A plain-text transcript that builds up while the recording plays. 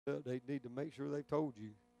They need to make sure they've told you,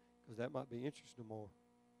 because that might be interesting tomorrow.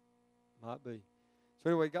 Might be. So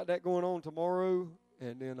anyway, got that going on tomorrow,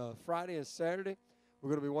 and then Friday and Saturday, we're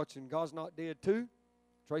going to be watching God's Not Dead 2.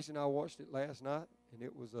 Tracy and I watched it last night, and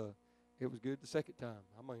it was good the second time.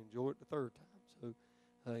 I might enjoy it the third time.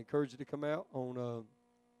 So I encourage you to come out on.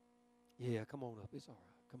 Yeah, come on up. It's all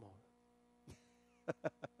right. Come on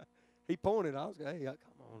up. He pointed. I was going, hey, come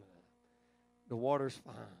on up. The water's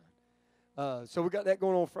fine. So we got that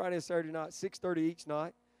going on Friday and Saturday night, 6:30 each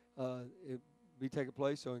night. It be taking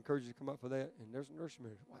place, so I encourage you to come out for that. And there's a nursery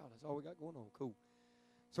ministry. Wow, that's all we got going on. Cool.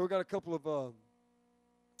 So we got a couple of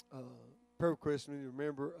prayer requests we need to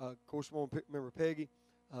remember. Of course, we want to remember Peggy.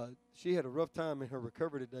 She had a rough time in her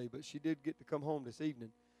recovery today, but she did get to come home this evening.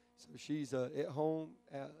 So she's at home.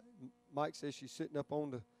 Mike says she's sitting up on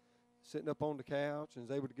the couch and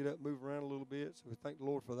is able to get up and move around a little bit. So we thank the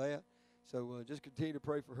Lord for that. So just continue to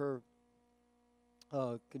pray for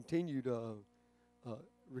her continued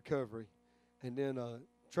recovery. And then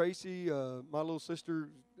Tracy, my little sister,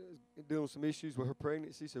 is dealing with some issues with her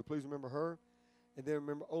pregnancy, so please remember her. And then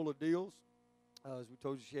remember Ola Deals. As we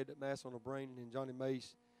told you, she had that mass on her brain. And then Johnny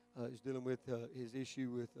Mace is dealing with his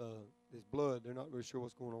issue with his blood. They're not really sure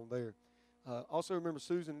what's going on there. Also remember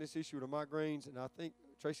Susan, this issue with the migraines. And I think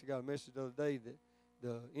Tracy got a message the other day that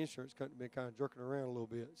the insurance company been kind of jerking around a little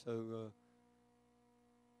bit. So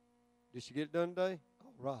did she get it done today?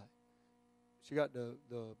 All right. She got the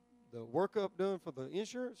workup done for the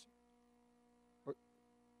insurance?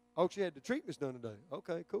 Oh, she had the treatments done today.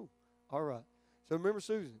 Okay, cool. All right. So remember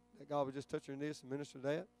Susan, that God would just touch her in this and minister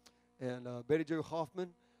that. And Betty Jo Hoffman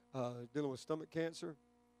is dealing with stomach cancer.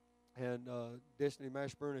 And Destiny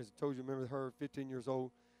Mashburn, as I told you, remember her, 15 years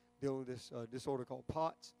old, dealing with this disorder called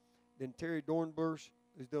POTS. Then Terry Dornbush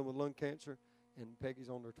is dealing with lung cancer. And Peggy's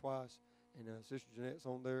on there twice. And Sister Jeanette's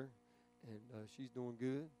on there. And she's doing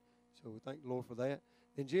good. So we thank the Lord for that.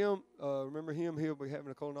 Then Jim, remember him, he'll be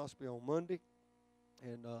having a colonoscopy on Monday.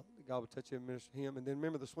 And God will touch him and minister to him. And then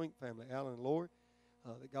remember the Swink family, Alan and Lori,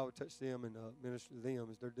 that God will touch them and minister to them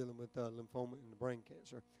as they're dealing with lymphoma and the brain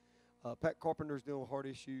cancer. Pat Carpenter's dealing with heart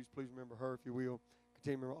issues. Please remember her, if you will.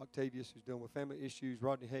 Continue to remember Octavius, who's dealing with family issues.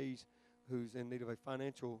 Rodney Hayes, who's in need of a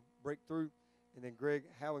financial breakthrough. And then Greg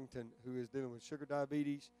Howington, who is dealing with sugar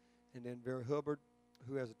diabetes. And then Vera Hubbard,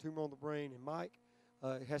 who has a tumor on the brain. And Mike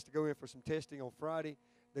has to go in for some testing on Friday.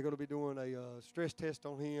 They're going to be doing a stress test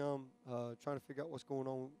on him, trying to figure out what's going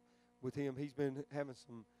on with him. He's been having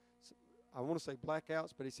some I want to say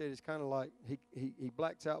blackouts, but he said it's kind of like he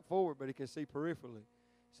blacks out forward, but he can see peripherally.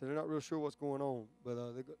 So they're not real sure what's going on. But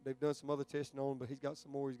they've done some other testing on him, but he's got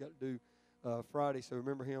some more he's got to do Friday. So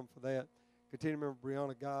remember him for that. Continue to remember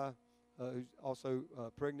Brianna Guy, who's also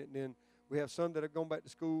pregnant. And then we have some that are going back to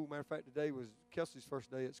school. Matter of fact, today was Kelsey's first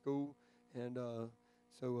day at school, and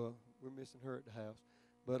so we're missing her at the house.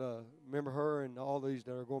 But remember her and all these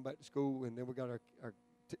that are going back to school. And then we got our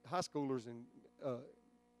high schoolers and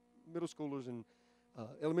middle schoolers and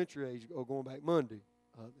elementary age are going back Monday.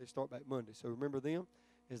 They start back Monday. So remember them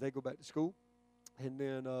as they go back to school. And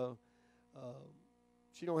then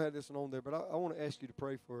she don't have this one on there, but I want to ask you to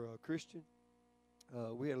pray for Christian.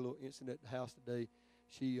 We had a little incident at the house today.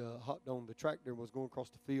 She hopped on the tractor and was going across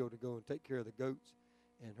the field to go and take care of the goats.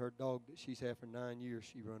 And her dog that she's had for 9 years,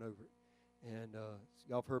 she run over it. And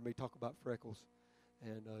y'all have heard me talk about Freckles.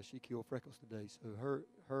 And she killed Freckles today. So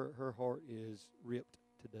her heart is ripped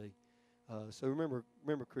today. So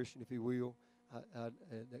remember Christian, if you will,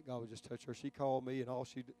 that God would just touch her. She called me, and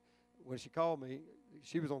when she called me,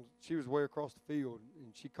 she was way across the field,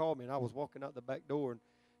 and she called me, and I was walking out the back door, and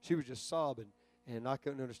she was just sobbing, and I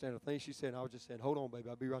couldn't understand a thing she said. And I was just saying, "Hold on, baby,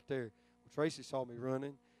 I'll be right there." Well, Tracy saw me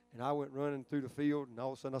running, and I went running through the field, and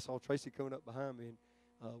all of a sudden I saw Tracy coming up behind me,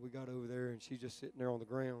 and we got over there, and she's just sitting there on the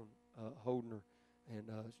ground holding her, and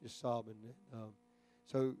just sobbing.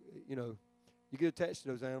 So you know. You get attached to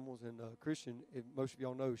those animals, and Christian, most of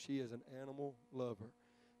y'all know, she is an animal lover,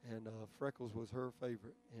 and Freckles was her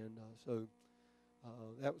favorite, and so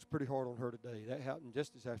that was pretty hard on her today. That happened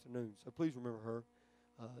just this afternoon, so please remember her,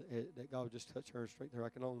 that God would just touch her and strengthen her. I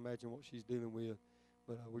can only imagine what she's dealing with,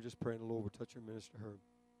 but we're just praying the Lord would touch her and minister to her.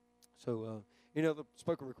 So any other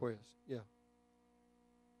spoken requests? Yeah.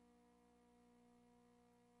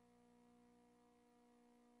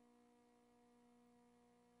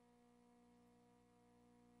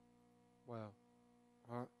 Wow.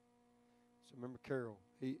 All right. So remember Carol.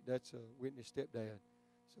 That's Whitney's stepdad.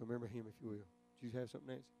 So remember him, if you will. Did you have something,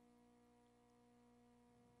 Nancy?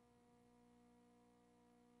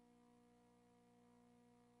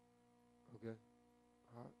 Okay.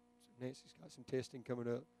 All right. So Nancy's got some testing coming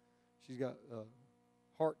up. She's got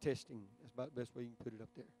Heart testing. That's about the best way you can put it up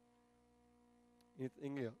there.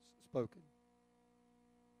 Anything else spoken?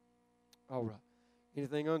 All right.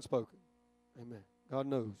 Anything unspoken? Amen. God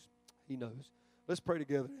knows. He knows. Let's pray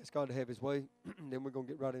together and ask God to have His way. Then we're going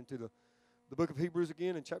to get right into the book of Hebrews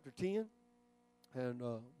again in chapter 10. And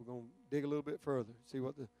we're going to dig a little bit further, see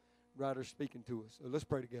what the writer's speaking to us. So let's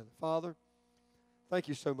pray together. Father, thank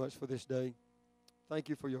you so much for this day. Thank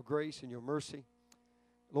you for your grace and your mercy.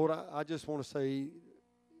 Lord, I just want to say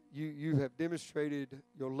you have demonstrated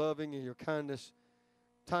your loving and your kindness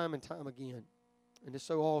time and time again. And it's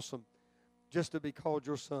so awesome just to be called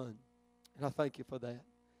your son. And I thank you for that.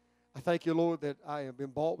 I thank you, Lord, that I have been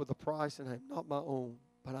bought with a price and I am not my own,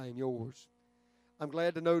 but I am yours. I'm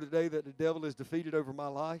glad to know today that the devil is defeated over my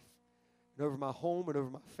life and over my home and over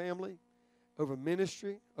my family, over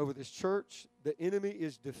ministry, over this church. The enemy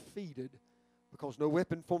is defeated because no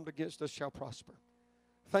weapon formed against us shall prosper.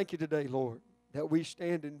 Thank you today, Lord, that we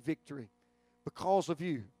stand in victory because of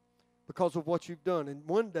you, because of what you've done. And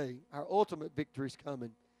one day, our ultimate victory is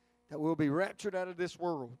coming, that we'll be raptured out of this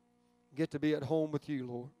world and get to be at home with you,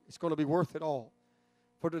 Lord. It's going to be worth it all.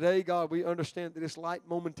 For today, God, we understand that this light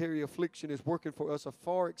momentary affliction is working for us a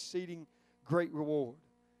far exceeding great reward.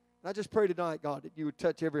 And I just pray tonight, God, that you would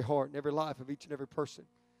touch every heart and every life of each and every person.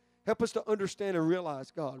 Help us to understand and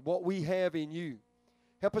realize, God, what we have in you.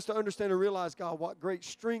 Help us to understand and realize, God, what great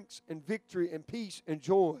strengths and victory and peace and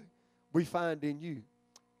joy we find in you.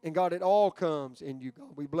 And, God, it all comes in you, God.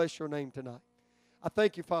 We bless your name tonight. I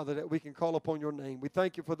thank you, Father, that we can call upon your name. We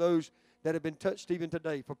thank you for those that have been touched even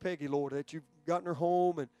today. For Peggy, Lord, that you've gotten her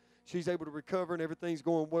home and she's able to recover and everything's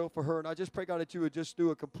going well for her. And I just pray, God, that you would just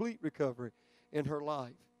do a complete recovery in her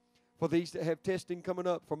life. For these that have testing coming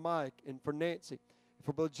up, for Mike and for Nancy,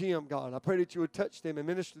 for Brother Jim, God, I pray that you would touch them and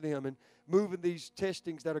minister to them and move in these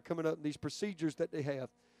testings that are coming up and these procedures that they have.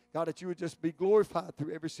 God, that you would just be glorified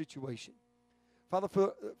through every situation. Father,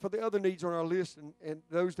 for the other needs on our list and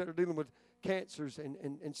those that are dealing with cancers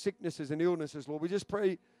and sicknesses and illnesses, Lord, we just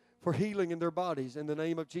pray for healing in their bodies in the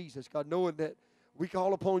name of Jesus. God, knowing that we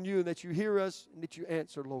call upon you and that you hear us and that you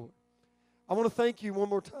answer, Lord. I want to thank you one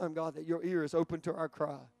more time, God, that your ear is open to our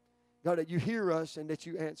cry. God, that you hear us and that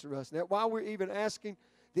you answer us. And that while we're even asking,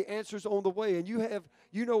 the answer's on the way. And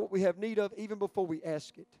you know what we have need of even before we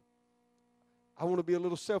ask it. I want to be a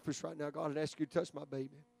little selfish right now, God, and ask you to touch my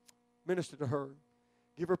baby. Minister to her.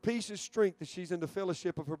 Give her peace and strength as she's in the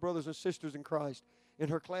fellowship of her brothers and sisters in Christ in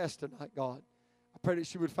her class tonight, God. I pray that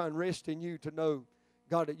she would find rest in you to know,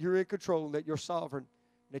 God, that you're in control and that you're sovereign,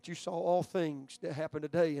 and that you saw all things that happened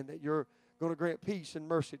today and that you're going to grant peace and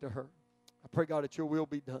mercy to her. I pray, God, that your will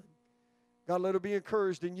be done. God, let her be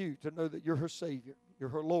encouraged in you to know that you're her Savior, you're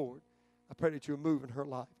her Lord. I pray that you'll move in her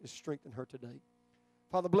life and strengthen her today.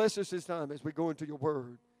 Father, bless us this time as we go into your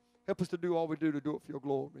word. Help us to do all we do to do it for your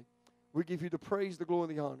glory. We give you the praise, the glory,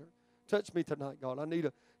 and the honor. Touch me tonight, God. I need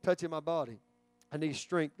a touch in my body. I need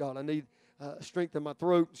strength, God. I need strength in my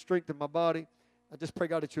throat, strength in my body. I just pray,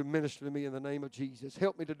 God, that you minister to me in the name of Jesus.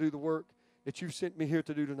 Help me to do the work that you've sent me here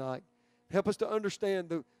to do tonight. Help us to understand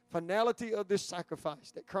the finality of this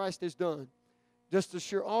sacrifice that Christ has done. Just the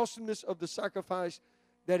sheer awesomeness of the sacrifice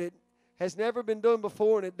that it has never been done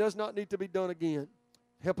before and it does not need to be done again.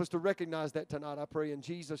 Help us to recognize that tonight, I pray in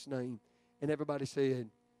Jesus' name. And everybody said,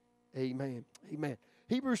 amen. Amen.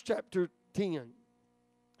 Hebrews chapter 10.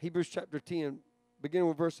 Hebrews chapter 10, beginning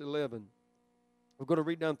with verse 11. We're going to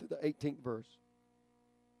read down through the 18th verse.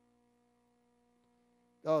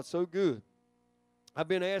 God's so good. I've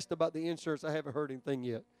been asked about the insurance. I haven't heard anything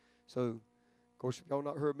yet. So, of course, if y'all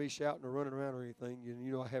not heard me shouting or running around or anything, you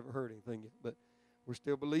know I haven't heard anything yet. But we're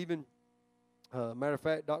still believing. Matter of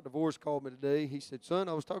fact, Dr. Vorse called me today. He said, son,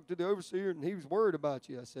 I was talking to the overseer, and he was worried about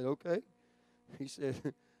you. I said, okay. He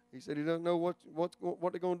said he doesn't know what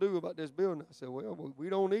they're going to do about this building. I said, well, we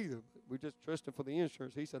don't either. We just trust him for the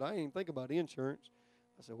insurance. He said, I ain't even think about insurance.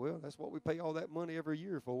 I said, well, that's what we pay all that money every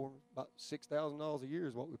year for. About $6,000 a year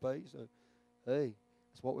is what we pay. So, hey,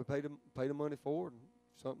 that's what we pay the money for. And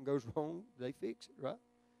if something goes wrong, they fix it, right?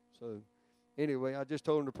 So, anyway, I just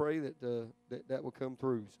told him to pray that will come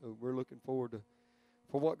through. So we're looking forward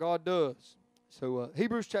for what God does. So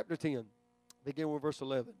Hebrews chapter 10, beginning with verse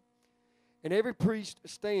 11. And every priest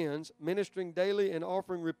stands ministering daily and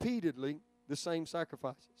offering repeatedly the same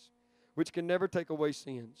sacrifices, which can never take away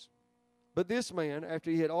sins. But this man, after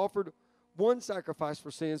he had offered one sacrifice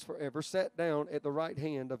for sins forever, sat down at the right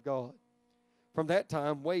hand of God. From that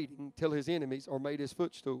time, waiting till his enemies are made his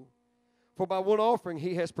footstool. For by one offering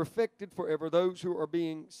he has perfected forever those who are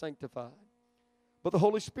being sanctified. But the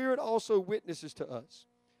Holy Spirit also witnesses to us.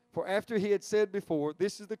 For after he had said before,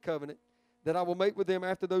 this is the covenant that I will make with them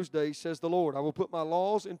after those days, says the Lord. I will put my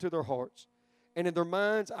laws into their hearts, and in their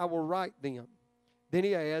minds I will write them. Then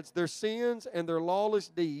he adds, their sins and their lawless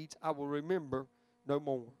deeds I will remember no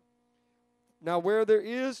more. Now where there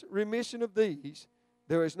is remission of these,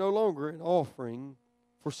 there is no longer an offering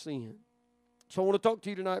for sin. So I want to talk to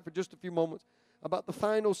you tonight for just a few moments about the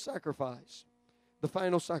final sacrifice. The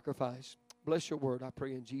final sacrifice. Bless your word, I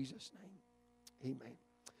pray in Jesus' name. Amen.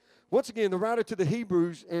 Once again, the writer to the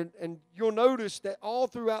Hebrews, and you'll notice that all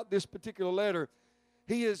throughout this particular letter,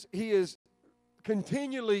 he is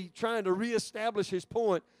continually trying to reestablish his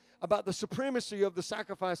point about the supremacy of the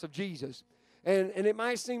sacrifice of Jesus. And it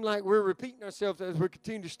might seem like we're repeating ourselves as we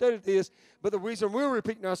continue to study this, but the reason we're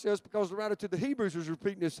repeating ourselves is because the writer to the Hebrews is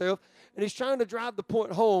repeating himself, and he's trying to drive the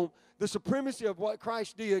point home, the supremacy of what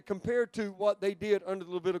Christ did compared to what they did under the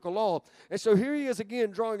Levitical law. And so here he is again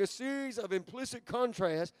drawing a series of implicit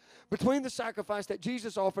contrasts between the sacrifice that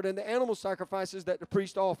Jesus offered and the animal sacrifices that the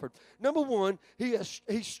priest offered. Number one, he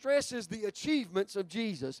stresses the achievements of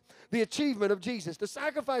Jesus, the achievement of Jesus. The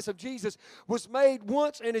sacrifice of Jesus was made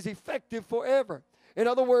once and is effective forever. In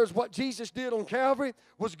other words, what Jesus did on Calvary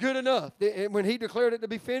was good enough. And when he declared it to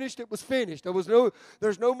be finished, it was finished. There was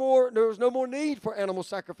no more need for animal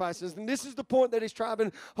sacrifices. And this is the point that he's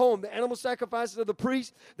driving home. The animal sacrifices of the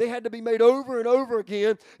priests, they had to be made over and over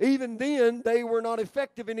again. Even then, they were not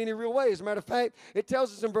effective in any real way. As a matter of fact, it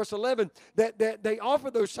tells us in verse 11 that they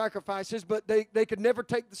offered those sacrifices, but they could never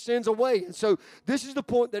take the sins away. And so this is the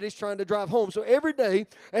point that he's trying to drive home. So every day,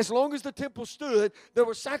 as long as the temple stood, there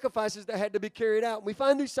were sacrifices that had to be carried out. We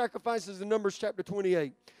find these sacrifices in Numbers chapter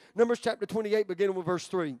 28. Numbers chapter 28, beginning with verse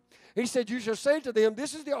 3. He said, you shall say to them,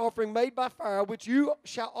 this is the offering made by fire, which you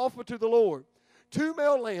shall offer to the Lord. 2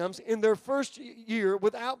 male lambs in their first year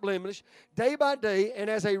without blemish, day by day, and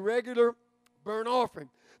as a regular burnt offering.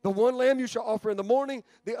 The one lamb you shall offer in the morning,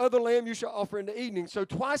 the other lamb you shall offer in the evening. So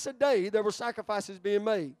twice a day there were sacrifices being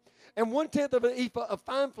made. And 1/10 of an ephah of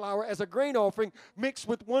fine flour as a grain offering mixed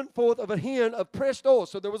with 1/4 of a hin of pressed oil.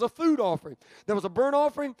 So there was a food offering. There was a burnt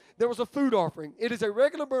offering. There was a food offering. It is a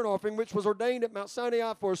regular burnt offering which was ordained at Mount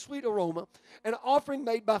Sinai for a sweet aroma, an offering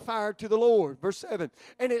made by fire to the Lord. Verse 7.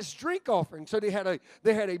 And its drink offering. So they had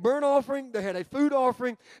a burnt offering, they had a food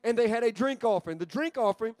offering, and they had a drink offering. The drink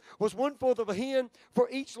offering was 1/4 of a hin for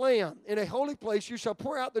each lamb. In a holy place you shall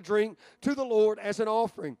pour out the drink to the Lord as an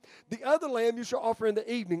offering. The other lamb you shall offer in the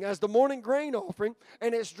evening as the morning grain offering,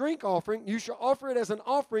 and its drink offering, you shall offer it as an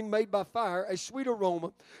offering made by fire, a sweet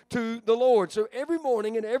aroma to the Lord. So every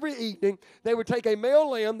morning and every evening, they would take a male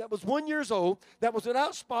lamb that was 1 year old, that was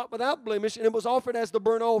without spot, without blemish, and it was offered as the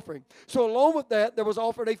burnt offering. So along with that, there was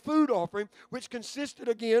offered a food offering, which consisted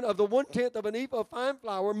again of the 1/10 of an ephah of fine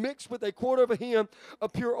flour mixed with a 1/4 of a hin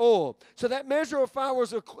of pure oil. So that measure of flour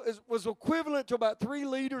was equivalent to about 3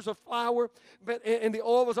 liters of flour, and the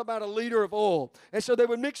oil was about 1 liter of oil. And so they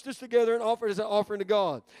would mix this together and offer it as an offering to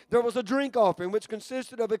God. There was a drink offering, which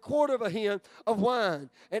consisted of a 1/4 of a hin of wine.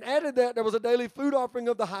 And added that, there was a daily food offering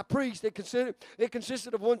of the high priest. It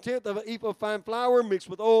consisted of 1/10 of an ephah of fine flour mixed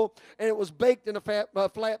with oil, and it was baked in a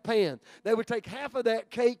flat pan. They would take half of that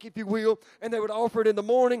cake, if you will, and they would offer it in the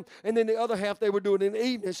morning, and then the other half they would do it in the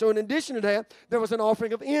evening. So in addition to that, there was an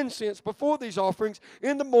offering of incense before these offerings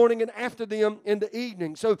in the morning and after them in the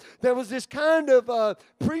evening. So there was this kind of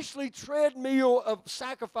priestly treadmill of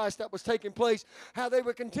sacrifice that was taking place, how they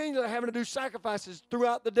would continue having to do sacrifices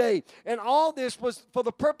throughout the day. And all this was for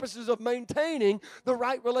the purposes of maintaining the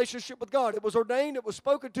right relationship with God. It was ordained, it was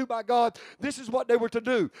spoken to by God. This is what they were to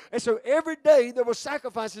do. And so every day there were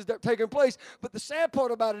sacrifices that were taking place. But the sad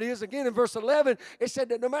part about it is, again in verse 11, it said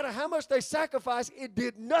that no matter how much they sacrificed, it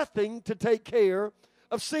did nothing to take care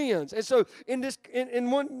of sins. And so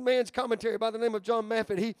in one man's commentary by the name of John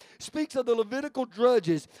Maffett, he speaks of the Levitical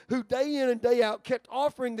drudges who day in and day out kept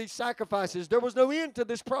offering these sacrifices. There was no end to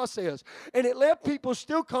this process. And it left people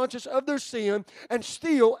still conscious of their sin and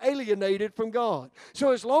still alienated from God.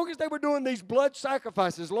 So as long as they were doing these blood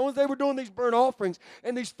sacrifices, as long as they were doing these burnt offerings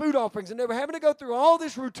and these food offerings, and they were having to go through all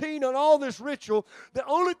this routine and all this ritual, the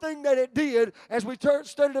only thing that it did, as we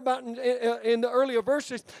studied about in the earlier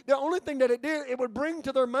verses, the only thing that it did, it would bring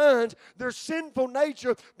to their minds their sinful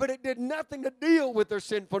nature, but it did nothing to deal with their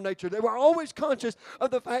sinful nature. They were always conscious of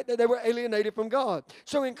the fact that they were alienated from God.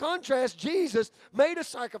 So in contrast, Jesus made a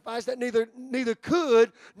sacrifice that neither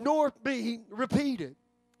could nor be repeated.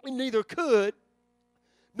 Neither could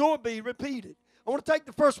nor be repeated. I want to take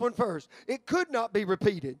the first one first. It could not be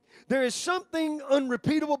repeated. There is something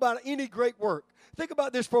unrepeatable about any great work. Think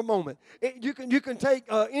about this for a moment. You can take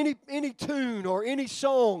any tune or any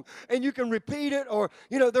song and you can repeat it, or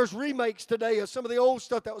there's remakes today of some of the old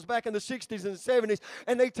stuff that was back in the 60s and the 70s,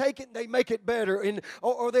 and they take it and they make it better,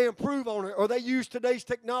 or they improve on it, or they use today's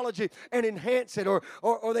technology and enhance it, or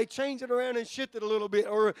they change it around and shift it a little bit,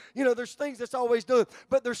 or there's things that's always done.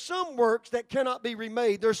 But there's some works that cannot be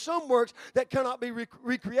remade. There's some works that cannot be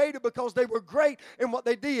recreated because they were great in what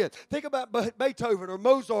they did. Think about Beethoven or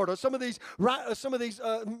Mozart or some of these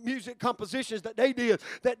music compositions that they did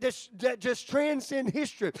that just transcend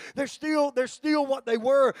history. They're still what they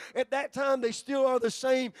were at that time. They still are the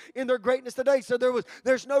same in their greatness today. So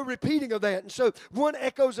there's no repeating of that. And so one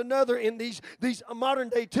echoes another in these modern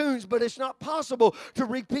day tunes, but it's not possible to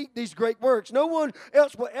repeat these great works. No one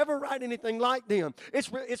else will ever write anything like them.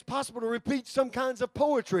 It's possible to repeat some kinds of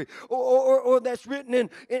poetry or that's written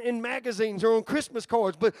in magazines or on Christmas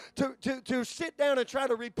cards, but to sit down and try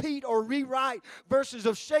to repeat or rewrite verses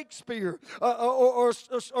of Shakespeare or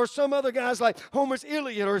some other guys like Homer's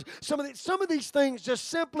Iliad, or some of these things just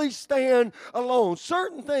simply stand alone.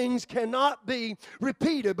 Certain things cannot be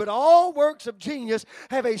repeated, but all works of genius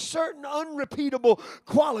have a certain unrepeatable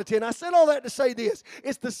quality. And I said all that to say this.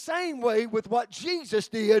 It's the same way with what Jesus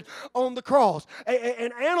did on the cross.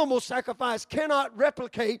 An animal sacrifice cannot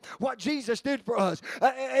replicate what Jesus did for us.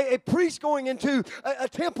 A priest going into a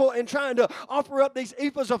temple and trying to offer up these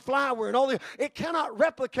ephahs of flour and all that, it cannot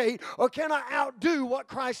replicate or cannot outdo what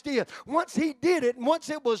Christ did. Once he did it and once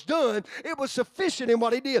it was done, it was sufficient in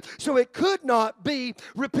what he did. So it could not be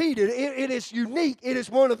repeated. It is unique. It is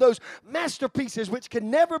one of those masterpieces which can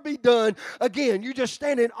never be done again. You just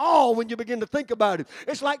stand in awe when you begin to think about it.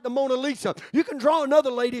 It's like the Mona Lisa. You can draw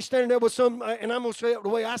another lady standing there with some, and I'm going to say it the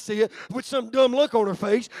way I see it, with some dumb look on her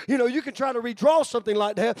face. You can try to redraw something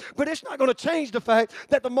like that, but it's not going to change the fact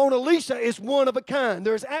that the Mona Lisa is one of a kind.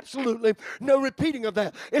 There's absolutely no repeating of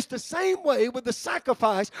that. It's the same way with the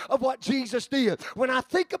sacrifice of what Jesus did. When I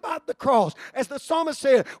think about the cross, as the psalmist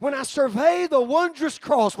said, when I survey the wondrous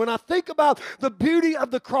cross, when I think about the beauty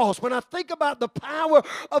of the cross, when I think about the power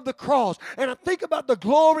of the cross, and I think about the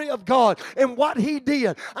glory of God and what he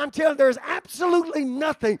did, I'm telling you, there's absolutely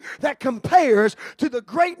nothing that compares to the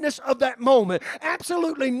greatness of that moment.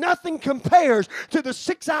 Absolutely nothing compares to the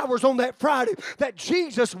 6 hours on that Friday that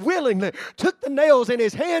Jesus willingly took the nails in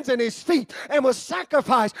his hands and his feet and was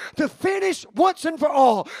sacrificed to finish once and for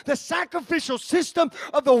all the sacrificial system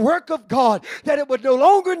of the work of God, that it would no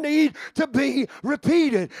longer need to be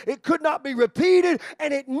repeated. It could not be repeated,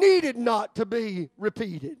 and it needed not to be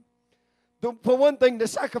repeated. For one thing, the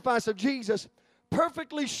sacrifice of Jesus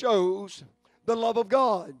perfectly shows the love of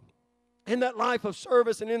God. In that life of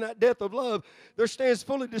service and in that death of love, there stands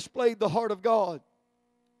fully displayed the heart of God.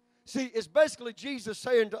 See, it's basically Jesus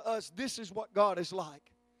saying to us, this is what God is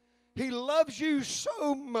like. He loves you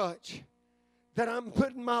so much that I'm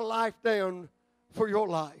putting my life down for your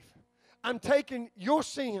life. I'm taking your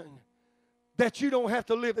sin that you don't have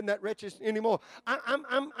to live in that wretchedness anymore.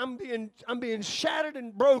 I'm being shattered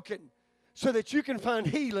and broken so that you can find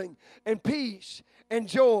healing and peace and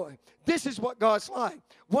joy. This is what God's like.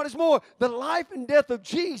 What is more, the life and death of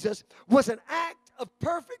Jesus was an act of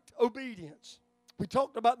perfect obedience. We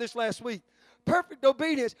talked about this last week. Perfect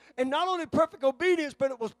obedience, and not only perfect obedience,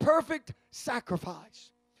 but it was perfect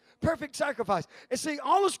sacrifice. Perfect sacrifice. And see,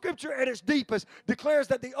 all of Scripture at its deepest declares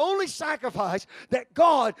that the only sacrifice that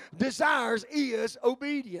God desires is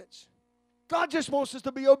obedience. God just wants us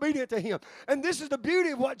to be obedient to him. And this is the beauty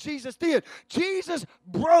of what Jesus did. Jesus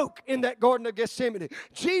broke in that Garden of Gethsemane.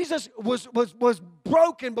 Jesus was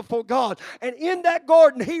broken before God. And in that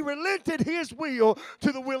garden, he relented his will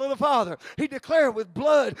to the will of the Father. He declared with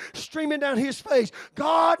blood streaming down his face,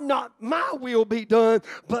 God, not my will be done,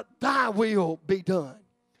 but thy will be done.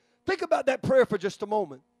 Think about that prayer for just a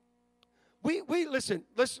moment. We listen,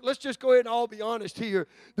 let's just go ahead and all be honest here.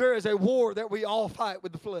 There is a war that we all fight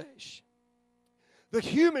with the flesh. The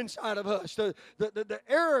human side of us, the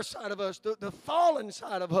error side of us, the fallen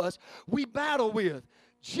side of us, we battle with.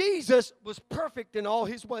 Jesus was perfect in all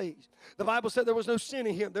his ways. The Bible said there was no sin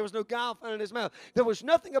in him. There was no guile found in his mouth. There was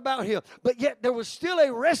nothing about him. But yet there was still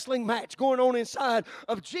a wrestling match going on inside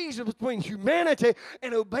of Jesus between humanity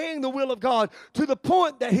and obeying the will of God, to the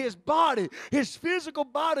point that his body, his physical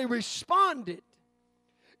body, responded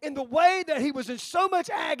in the way that he was in so much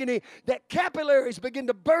agony that capillaries began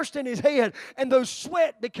to burst in his head and those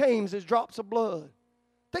sweat became as drops of blood.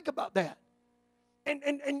 Think about that.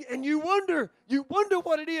 And you wonder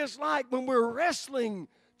what it is like when we're wrestling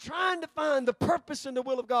trying to find the purpose and the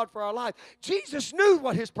will of God for our life. Jesus knew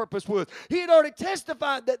what his purpose was. He had already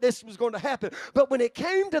testified that this was going to happen. But when it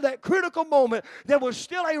came to that critical moment, there was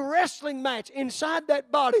still a wrestling match inside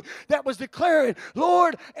that body that was declaring,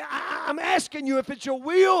 Lord, I'm asking you, if it's your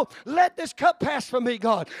will, let this cup pass from me,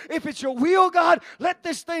 God. If it's your will, God, let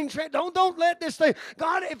this thing, don't let this thing,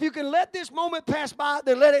 God, if you can let this moment pass by,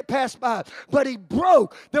 then let it pass by. But he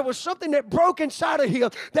broke. There was something that broke inside of him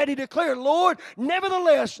that he declared, Lord,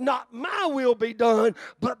 nevertheless, not my will be done,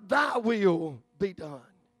 but thy will be done.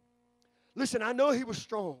 Listen, I know he was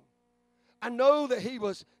strong. I know that he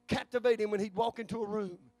was captivating when he'd walk into a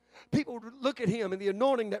room. People would look at him and the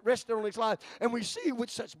anointing that rested on his life, and we see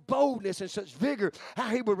with such boldness and such vigor how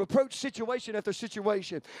he would approach situation after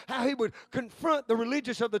situation, how he would confront the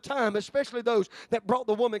religious of the time, especially those that brought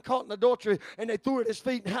the woman caught in adultery and they threw her at his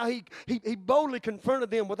feet, and how he boldly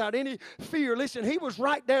confronted them without any fear. Listen, he was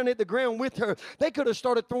right down at the ground with her. They could have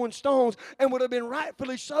started throwing stones and would have been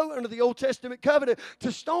rightfully so under the Old Testament covenant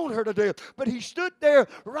to stone her to death. But he stood there,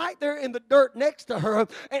 right there in the dirt next to her,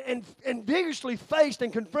 and vigorously faced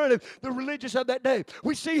and confronted the religious of that day.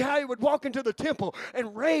 We see how he would walk into the temple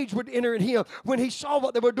and rage would enter in him when he saw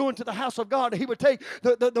what they were doing to the house of God. He would take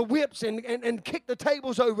the whips and kick the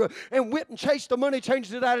tables over and whip and chase the money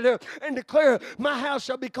changers out of there and declare, my house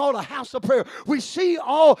shall be called a house of prayer. We see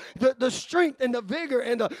all the strength and the vigor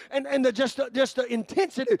and the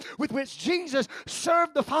intensity with which Jesus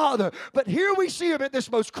served the Father. But here we see him at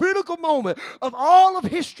this most critical moment of all of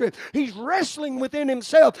history. He's wrestling within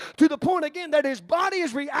himself to the point again that his body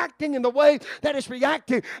is reacting in the way that it's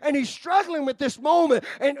reacting, and he's struggling with this moment,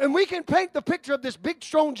 and we can paint the picture of this big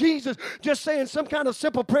strong Jesus just saying some kind of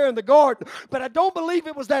simple prayer in the garden, but I don't believe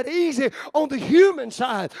it was that easy on the human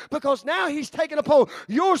side, because now he's taken upon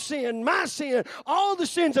your sin, my sin, all the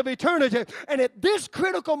sins of eternity, and at this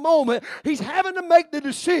critical moment he's having to make the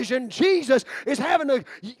decision. Jesus is having to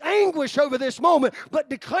anguish over this moment, but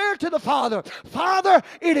declare to the Father, Father,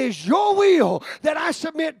 it is your will that I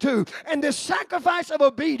submit to, and this sacrifice of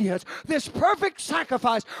obedience, this perfect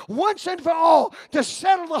sacrifice once and for all to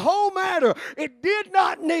settle the whole matter, it did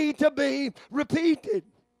not need to be repeated.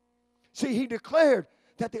 See, he declared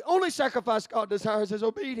that the only sacrifice God desires is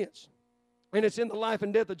obedience, and it's in the life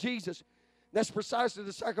and death of Jesus. That's precisely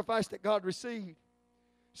the sacrifice that God received.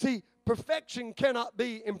 See, perfection cannot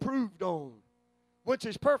be improved on. Once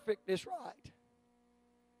it's perfect, it's right.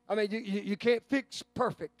 I mean, you can't fix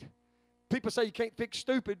perfect. People say you can't fix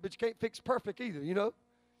stupid, but you can't fix perfect either, you know.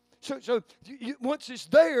 So once it's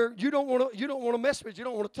there, you don't want to mess with it. You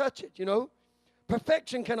don't want to touch it, you know.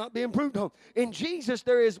 Perfection cannot be improved on. In Jesus,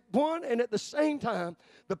 there is one and at the same time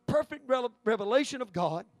the perfect revelation of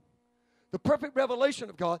God, the perfect revelation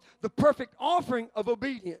of God, the perfect offering of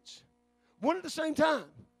obedience. One at the same time.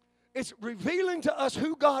 It's revealing to us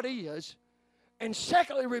who God is, and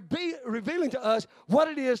secondly, revealing to us what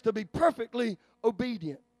it is to be perfectly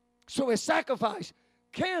obedient. So a sacrifice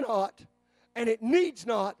cannot and it needs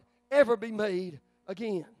not ever be made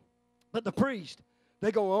again. But the priest,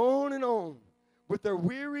 they go on and on with their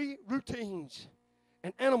weary routines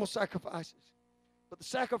and animal sacrifices. But the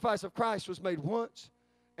sacrifice of Christ was made once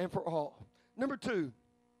and for all. Number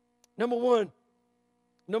one,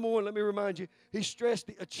 let me remind you, he stressed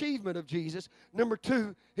the achievement of Jesus. Number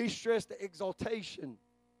two, he stressed the exaltation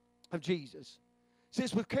of Jesus. See,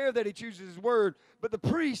 it's with care that he chooses his word, but the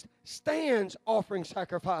priest stands offering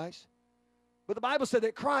sacrifice. But the Bible said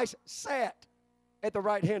that Christ sat at the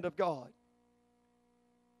right hand of God.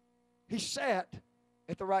 He sat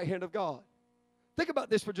at the right hand of God. Think about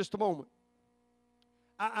this for just a moment.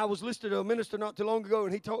 I was listening to a minister not too long ago,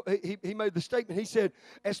 and he made the statement. He said,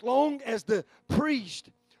 as long as the priests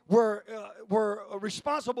were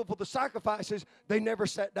responsible for the sacrifices, they never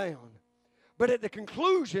sat down. But at the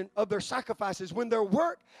conclusion of their sacrifices, when their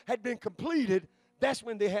work had been completed, that's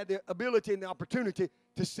when they had the ability and the opportunity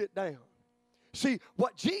to sit down. See,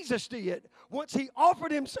 what Jesus did, once he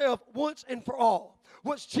offered himself once and for all,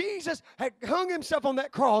 once Jesus had hung himself on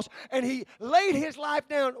that cross and he laid his life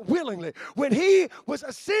down willingly, when he was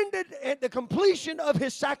ascended at the completion of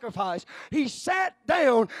his sacrifice, he sat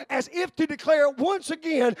down as if to declare once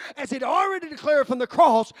again, as he'd already declared from the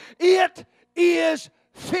cross, it is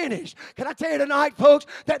finished. Can I tell you tonight, folks,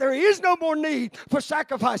 that there is no more need for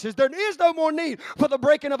sacrifices. There is no more need for the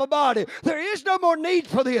breaking of a body. There is no more need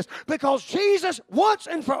for this, because Jesus once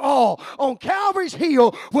and for all on Calvary's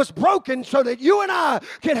hill was broken so that you and I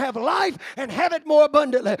can have life and have it more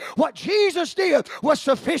abundantly. What Jesus did was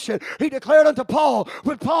sufficient. He declared unto Paul,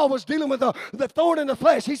 when Paul was dealing with the thorn in the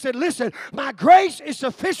flesh, he said, listen, my grace is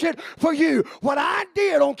sufficient for you. What I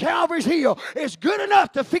did on Calvary's hill is good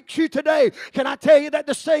enough to fix you today. Can I tell you that that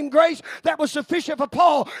the same grace that was sufficient for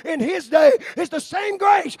Paul in his day is the same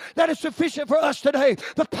grace that is sufficient for us today.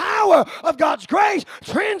 The power of God's grace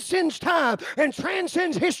transcends time and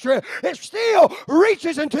transcends history. It still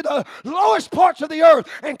reaches into the lowest parts of the earth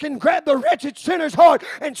and can grab the wretched sinner's heart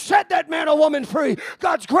and set that man or woman free.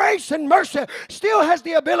 God's grace and mercy still has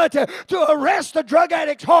the ability to arrest the drug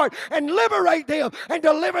addict's heart and liberate them and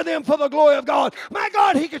deliver them for the glory of God. My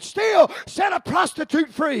God, He could still set a prostitute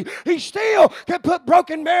free. He still can put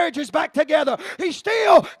broken marriages back together. He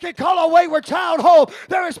still can call a wayward child home.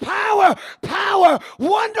 There is power,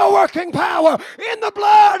 wonder-working power in the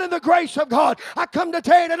blood and the grace of God. I come to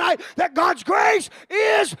tell you tonight that God's grace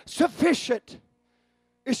is sufficient.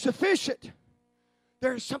 It's sufficient.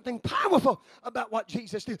 There is something powerful about what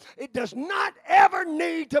Jesus did. It does not ever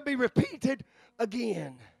need to be repeated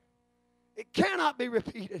again. It cannot be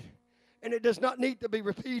repeated, and it does not need to be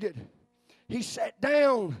repeated. He sat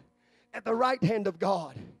down at the right hand of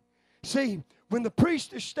God. See, when the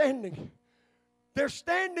priest is standing, they're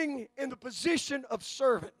standing in the position of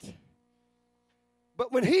servant.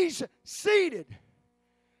 But when he's seated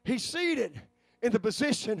in the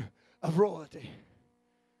position of royalty.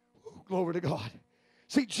 Oh, glory to God.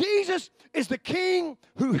 See, Jesus is the King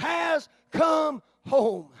who has come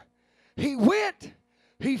home. He went,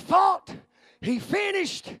 He fought, He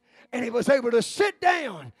finished, and He was able to sit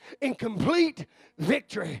down in complete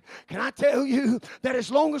victory. Can I tell you that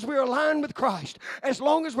as long as we're aligned with Christ, as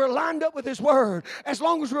long as we're lined up with His Word, as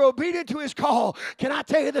long as we're obedient to His call, can I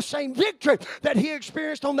tell you the same victory that He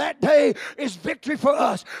experienced on that day is victory for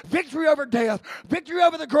us. Victory over death, victory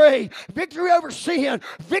over the grave, victory over sin,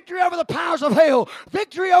 victory over the powers of hell,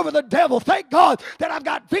 victory over the devil. Thank God that I've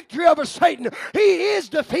got victory over Satan. He is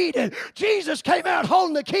defeated. Jesus came out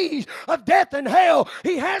holding the keys of death and hell.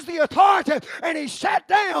 He has the authority, and He sat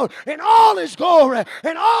down in all His glory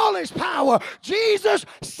and all His power. Jesus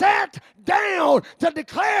sat down to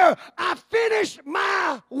declare, I finished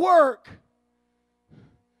my work.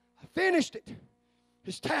 I finished it.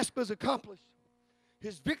 His task was accomplished.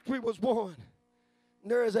 His victory was won.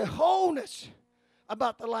 And there is a wholeness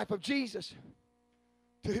about the life of Jesus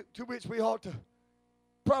to which we ought to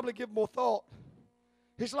probably give more thought.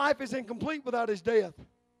 His life is incomplete without His death.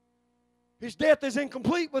 His death is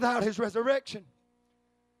incomplete without His resurrection.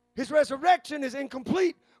 His resurrection is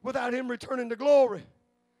incomplete without Him returning to glory.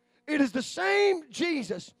 It is the same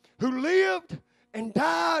Jesus who lived and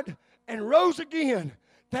died and rose again.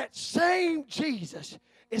 That same Jesus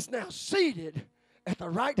is now seated at the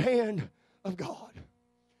right hand of God.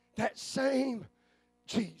 That same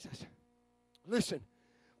Jesus. Listen,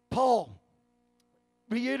 Paul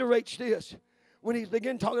reiterates this when he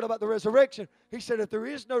began talking about the resurrection. He said, if there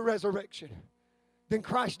is no resurrection, then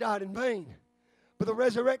Christ died in vain. But the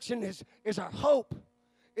resurrection is our hope.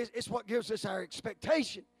 It's what gives us our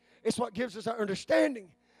expectation. It's what gives us our understanding.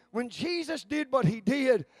 When Jesus did what He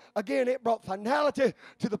did, again, it brought finality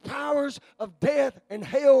to the powers of death and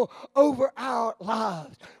hell over our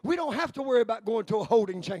lives. We don't have to worry about going to a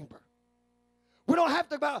holding chamber. We don't have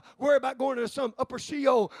to worry about going to some upper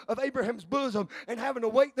Sheol of Abraham's bosom and having to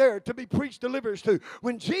wait there to be preached deliverance to.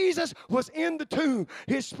 When Jesus was in the tomb,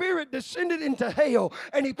 His Spirit descended into hell,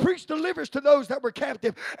 and He preached deliverance to those that were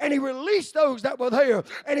captive, and He released those that were there,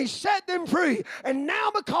 and He set them free. And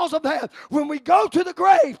now because of that, when we go to the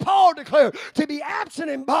grave, Paul declared, to be absent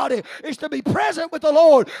in body is to be present with the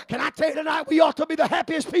Lord. Can I tell you tonight, we ought to be the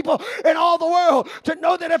happiest people in all the world to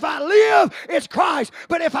know that if I live, it's Christ,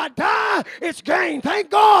 but if I die, it's gain. Thank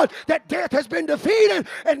God that death has been defeated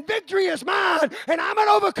and victory is mine, and I'm an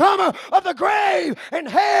overcomer of the grave and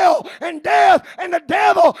hell and death and the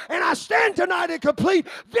devil, and I stand tonight in complete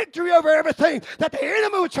victory over everything that the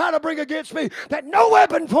enemy would try to bring against me, that no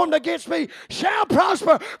weapon formed against me shall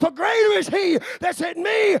prosper, for greater is He that's in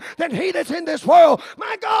me than he that's in this world.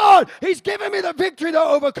 My God, He's given me the victory to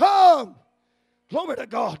overcome. Glory to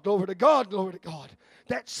God, glory to God, glory to God.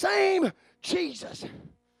 That same Jesus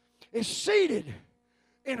is seated,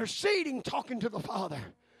 interceding, talking to the Father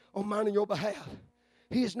on mine and your behalf.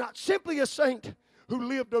 He is not simply a saint who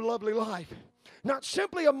lived a lovely life, not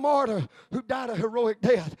simply a martyr who died a heroic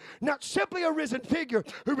death, not simply a risen figure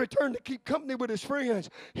who returned to keep company with His friends.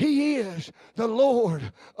 He is the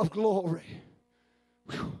Lord of glory.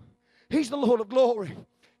 Whew. He's the Lord of glory.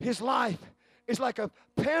 His life is like a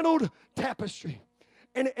paneled tapestry.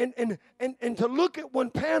 And to look at one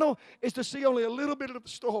panel is to see only a little bit of the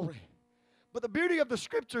story. But the beauty of the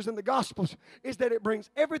Scriptures and the Gospels is that it brings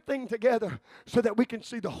everything together so that we can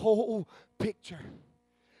see the whole picture.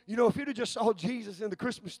 You know, if you'd have just saw Jesus in the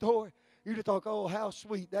Christmas story, you'd have thought, oh, how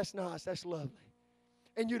sweet, that's nice, that's lovely.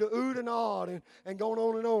 And you'd have oohed and awed and gone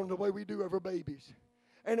on the way we do over babies.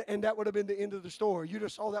 and that would have been the end of the story. You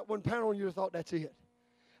just saw that one panel and you just thought, that's it.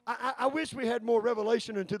 I wish we had more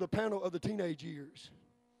revelation into the panel of the teenage years.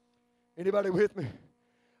 Anybody with me?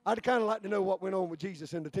 I'd kind of like to know what went on with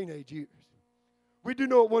Jesus in the teenage years. We do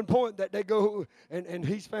know at one point that they go and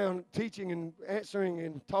he's found teaching and answering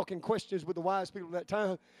and talking questions with the wise people of that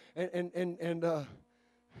time. And I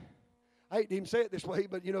hate to even say it this way,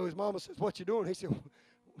 but, his mama says, what you doing? He said,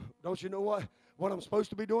 don't you know what I'm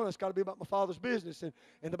supposed to be doing? It's got to be about my Father's business. And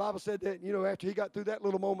the Bible said that, after he got through that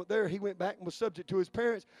little moment there, he went back and was subject to his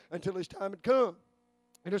parents until his time had come.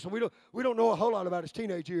 And so we don't know a whole lot about his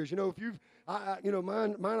teenage years. If you've,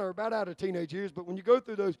 mine are about out of teenage years. But when you go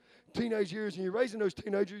through those teenage years and you're raising those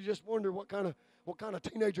teenagers, you just wonder what kind of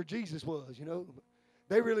teenager Jesus was.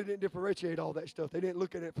 They really didn't differentiate all that stuff. They didn't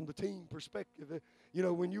look at it from the teen perspective.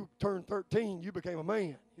 When you turned 13, you became a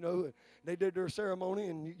man. They did their ceremony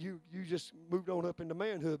and you just moved on up into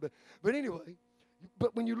manhood. But anyway.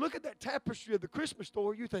 But when you look at that tapestry of the Christmas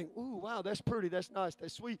story, you think, ooh, wow, that's pretty, that's nice,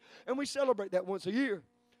 that's sweet. And we celebrate that once a year.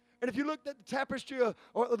 And if you looked at the tapestry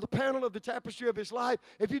or the panel of the tapestry of his life,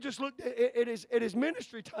 if you just looked at his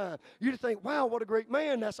ministry time, you'd think, wow, what a great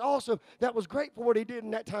man, that's awesome. That was great for what he did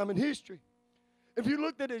in that time in history. If you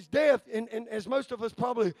looked at his death, and as most of us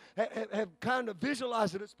probably have kind of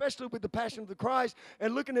visualized it, especially with the Passion of the Christ,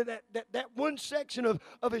 and looking at that one section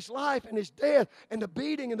of his life and his death and the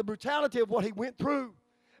beating and the brutality of what he went through,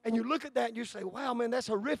 and you look at that and you say, wow, man, that's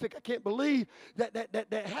horrific. I can't believe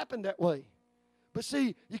that happened that way. But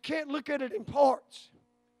see, you can't look at it in parts.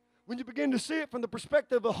 When you begin to see it from the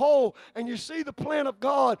perspective of the whole, and you see the plan of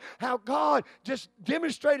God, how God just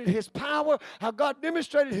demonstrated his power, how God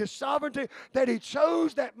demonstrated his sovereignty, that he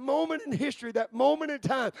chose that moment in history, that moment in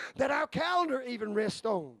time, that our calendar even rests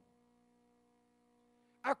on.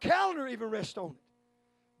 Our calendar even rests on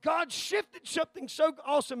it. God shifted something so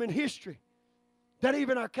awesome in history that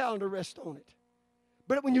even our calendar rests on it.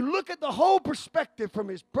 But when you look at the whole perspective from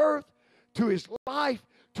his birth to his life,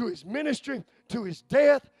 to his ministry, to his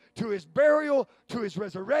death, to his burial, to his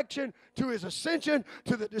resurrection, to his ascension,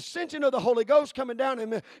 to the descension of the Holy Ghost coming down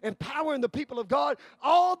and empowering the people of God,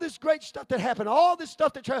 all this great stuff that happened, all this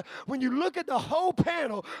stuff that when you look at the whole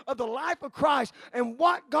panel of the life of Christ and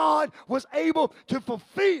what God was able to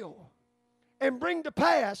fulfill and bring to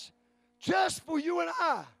pass just for you and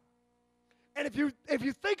I. And if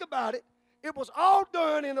you think about it, it was all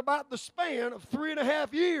done in about the span of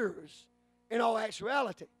 3.5 years in all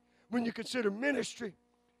actuality, when you consider ministry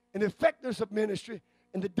and the effectiveness of ministry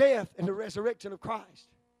and the death and the resurrection of Christ.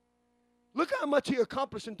 Look how much he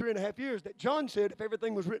accomplished in 3.5 years that John said if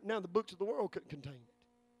everything was written down, the books of the world couldn't contain it.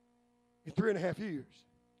 In 3.5 years.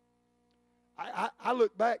 I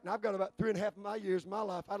look back, and I've got about 3.5 of my years of my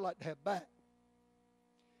life I'd like to have back.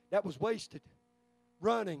 That was wasted,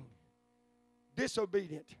 running,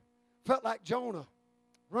 disobedient. Felt like Jonah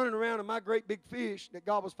running around in my great big fish that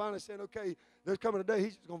God was finally saying, okay, there's coming a day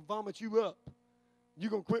he's just going to vomit you up. You're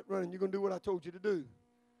going to quit running. You're going to do what I told you to do.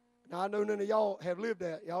 Now, I know none of y'all have lived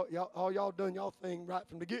that. All y'all done y'all thing right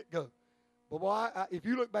from the get-go. But boy, if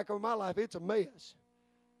you look back over my life, it's a mess.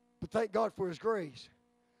 But thank God for his grace.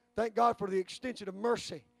 Thank God for the extension of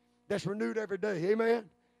mercy that's renewed every day. Amen?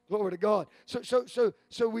 Glory to God.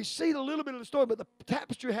 So we see a little bit of the story, but the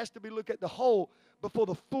tapestry has to be looked at the whole before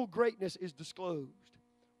the full greatness is disclosed.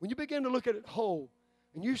 When you begin to look at it whole,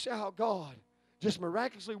 and you see how God just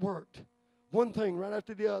miraculously worked one thing right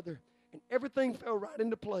after the other, and everything fell right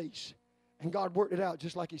into place, and God worked it out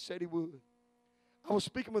just like he said he would. I was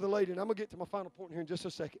speaking with a lady, and I'm going to get to my final point here in just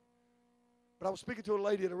a second. But I was speaking to a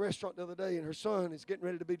lady at a restaurant the other day, and her son is getting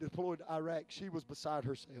ready to be deployed to Iraq. She was beside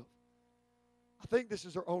herself. I think this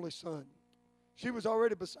is her only son. She was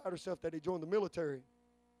already beside herself that he joined the military.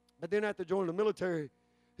 But then after joining the military,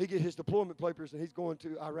 he get his deployment papers, and he's going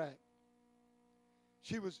to Iraq.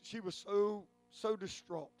 She was so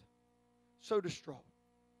distraught. So distraught.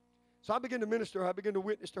 So I began to minister her. I began to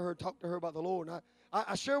witness to her and talk to her about the Lord. And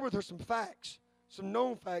I share with her some facts, some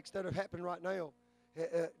known facts that have happened right now,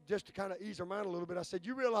 just to kind of ease her mind a little bit. I said,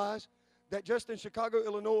 you realize that just in Chicago,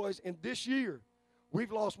 Illinois, in this year,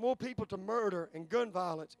 we've lost more people to murder and gun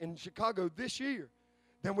violence in Chicago this year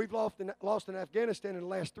than we've lost in Afghanistan in the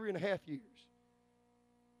last 3.5 years.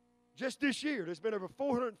 Just this year, there's been over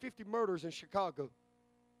 450 murders in Chicago.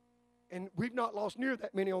 And we've not lost near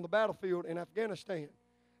that many on the battlefield in Afghanistan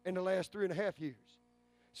in the last 3.5 years.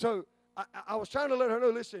 So I was trying to let her know,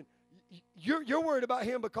 listen, you're worried about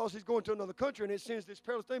him because he's going to another country and it sends this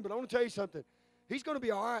perilous thing. But I want to tell you something. He's going to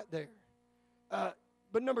be all right there.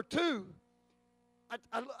 But number two,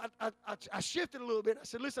 I shifted a little bit. I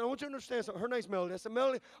said, listen, I want you to understand something. Her name's Melody. I said,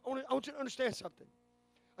 Melody, I want you to understand something.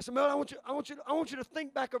 I said, Mel, I want you to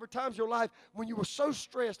think back over times in your life when you were so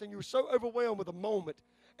stressed and you were so overwhelmed with a moment.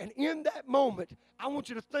 And in that moment, I want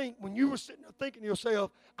you to think when you were sitting there thinking to yourself,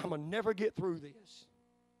 I'm going to never get through this.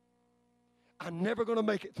 I'm never going to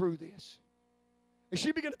make it through this. And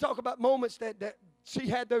she began to talk about moments that she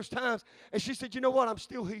had those times. And she said, you know what? I'm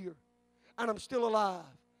still here. And I'm still alive.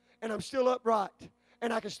 And I'm still upright.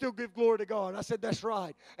 And I can still give glory to God. And I said, that's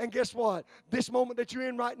right. And guess what? This moment that you're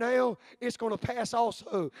in right now, it's going to pass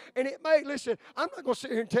also. And it may, listen, I'm not going to sit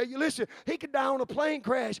here and tell you, listen, he could die on a plane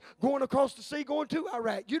crash going across the sea going to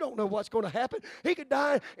Iraq. You don't know what's going to happen. He could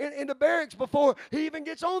die in the barracks before he even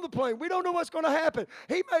gets on the plane. We don't know what's going to happen.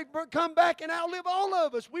 He may come back and outlive all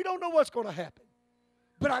of us. We don't know what's going to happen.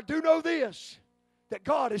 But I do know this, that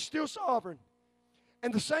God is still sovereign.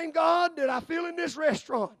 And the same God that I feel in this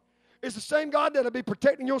restaurant is the same God that'll be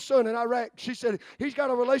protecting your son in Iraq. She said, he's got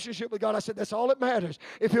a relationship with God. I said, that's all that matters.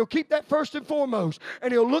 If he'll keep that first and foremost,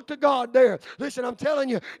 and he'll look to God there. Listen, I'm telling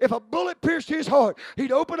you, if a bullet pierced his heart,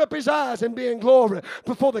 he'd open up his eyes and be in glory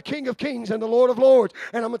before the King of Kings and the Lord of Lords.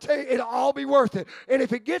 And I'm going to tell you, it'll all be worth it. And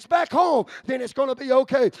if it gets back home, then it's going to be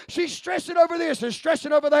okay. She's stressing over this and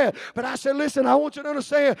stressing over that. But I said, listen, I want you to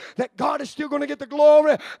understand that God is still going to get the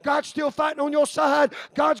glory. God's still fighting on your side.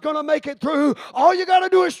 God's going to make it through. All you got to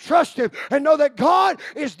do is trust Him and know that God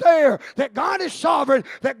is there, that God is sovereign,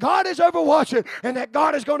 that God is overwatching, and that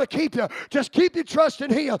God is going to keep you. Just keep you trusting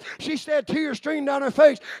Him. She said, tears streamed down her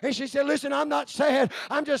face, and she said, listen, I'm not sad.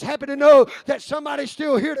 I'm just happy to know that somebody's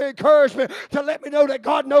still here to encourage me, to let me know that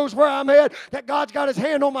God knows where I'm at, that God's got His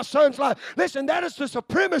hand on my son's life. Listen, that is the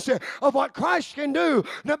supremacy of what Christ can do.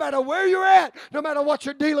 No matter where you're at, no matter what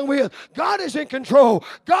you're dealing with, God is in control.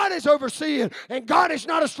 God is overseeing, and God is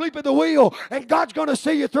not asleep at the wheel, and God's going to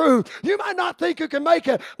see you through. You might not think you can make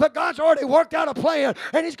it, but God's already worked out a plan,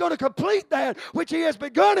 and He's going to complete that which He has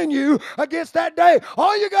begun in you against that day.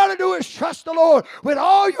 All you got to do is trust the Lord with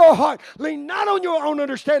all your heart. Lean not on your own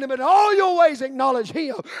understanding, but in all your ways acknowledge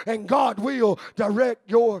Him, and God will direct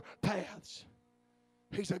your paths.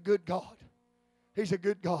 He's a good God. He's a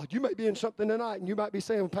good God. You may be in something tonight, and you might be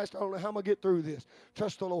saying, Pastor, I don't know how I'm going to get through this.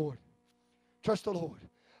 Trust the Lord. Trust the Lord.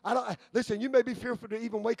 Listen, you may be fearful to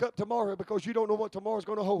even wake up tomorrow because you don't know what tomorrow's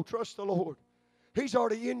going to hold. Trust the Lord. He's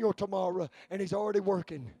already in your tomorrow, and He's already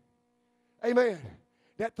working. Amen.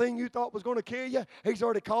 That thing you thought was going to kill you, He's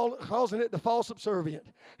already causing it to fall subservient.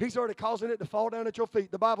 He's already causing it to fall down at your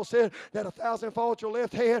feet. The Bible said that 1,000 fall at your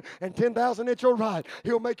left hand and 10,000 at your right.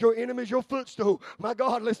 He'll make your enemies your footstool. My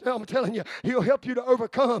God, listen, I'm telling you, He'll help you to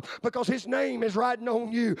overcome because His name is riding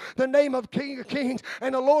on you. The name of King of Kings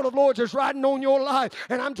and the Lord of Lords is riding on your life.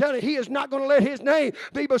 And I'm telling you, He is not going to let His name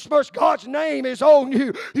be besmirched. God's name is on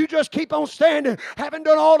you. You just keep on standing. Having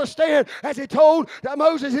done all to stand, as He told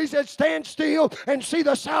Moses, He said, stand still and see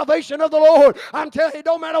the salvation of the Lord. I'm telling you, it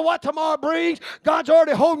don't matter what tomorrow brings. God's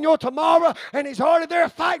already holding your tomorrow, and He's already there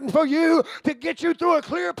fighting for you to get you through a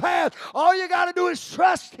clear path. All you got to do is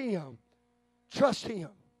trust Him. Trust Him.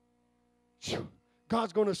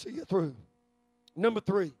 God's going to see you through. Number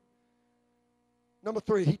three,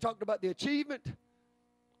 He talked about the achievement.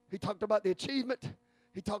 He talked about the achievement.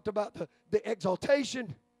 He talked about the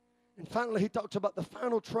exaltation. And finally, He talks about the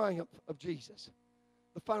final triumph of Jesus.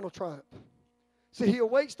 The final triumph. See, He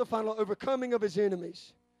awaits the final overcoming of His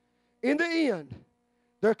enemies. In the end,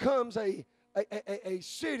 there comes a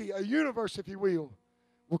city, a universe, if you will,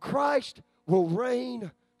 where Christ will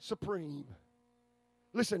reign supreme.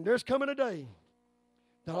 Listen, there's coming a day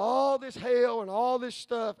that all this hell and all this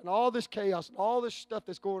stuff and all this chaos and all this stuff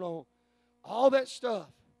that's going on, all that stuff,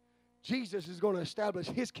 Jesus is going to establish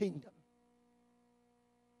His kingdom.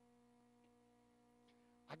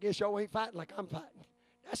 I guess y'all ain't fighting like I'm fighting.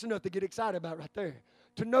 That's enough to get excited about right there.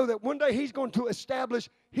 To know that one day He's going to establish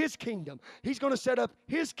His kingdom. He's going to set up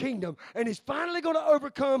His kingdom. And He's finally going to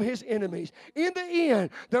overcome His enemies. In the end,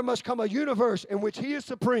 there must come a universe in which He is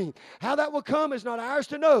supreme. How that will come is not ours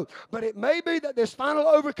to know. But it may be that this final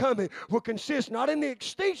overcoming will consist not in the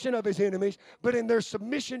extinction of His enemies, but in their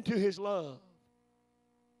submission to His love.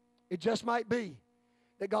 It just might be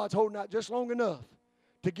that God's holding out just long enough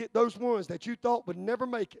to get those ones that you thought would never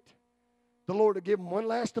make it. The Lord will give them one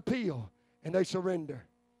last appeal, and they surrender.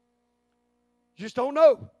 You just don't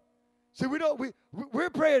know. See, we're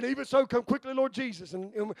praying, even so, come quickly, Lord Jesus.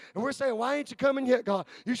 And we're saying, why ain't you coming yet, God?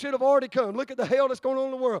 You should have already come. Look at the hell that's going on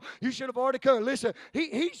in the world. You should have already come. Listen,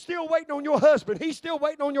 he's still waiting on your husband. He's still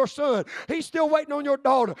waiting on your son. He's still waiting on your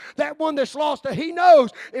daughter. That one that's lost, that he knows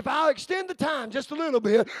if I'll extend the time just a little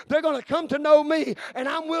bit, they're going to come to know me. And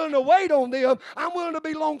I'm willing to wait on them. I'm willing to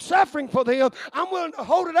be long-suffering for them. I'm willing to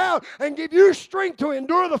hold it out and give you strength to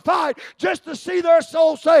endure the fight just to see their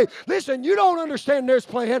soul saved. Listen, you don't understand their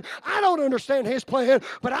plan. I don't understand his plan,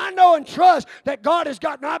 but I know and trust that God has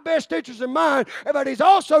got my best interests in mind, but he's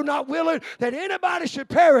also not willing that anybody should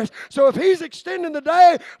perish. So if he's extending the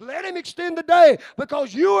day, let him extend the day,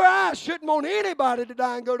 because you or I shouldn't want anybody to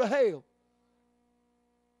die and go to hell.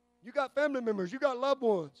 You got family members, you got loved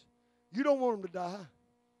ones. You don't want them to die.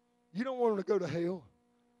 You don't want them to go to hell.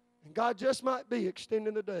 And God just might be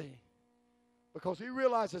extending the day because he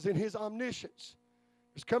realizes in his omniscience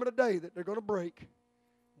there's coming a day that they're going to break.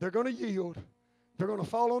 They're going to yield. They're going to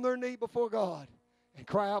fall on their knee before God and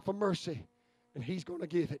cry out for mercy, and he's going to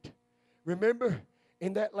give it. Remember,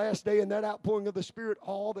 in that last day, in that outpouring of the Spirit,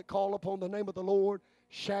 all that call upon the name of the Lord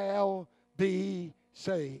shall be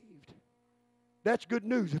saved. That's good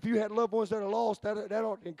news. If you had loved ones that are lost, that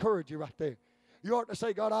ought to encourage you right there. You ought to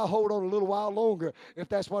say, God, I'll hold on a little while longer if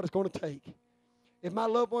that's what it's going to take. If my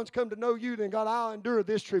loved ones come to know you, then God, I'll endure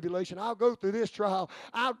this tribulation. I'll go through this trial.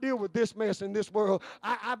 I'll deal with this mess in this world.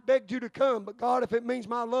 I begged you to come, but God, if it means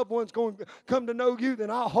my loved ones going to come to know you,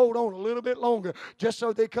 then I'll hold on a little bit longer just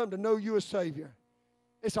so they come to know you as Savior.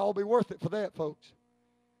 It's all be worth it for that, folks.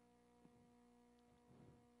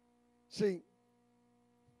 See,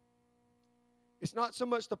 it's not so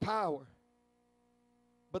much the power,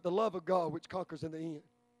 but the love of God which conquers in the end.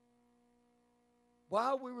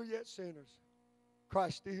 While we were yet sinners,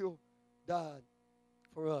 Christ still died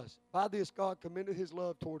for us. By this, God commended his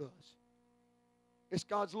love toward us. It's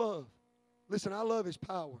God's love. Listen, I love his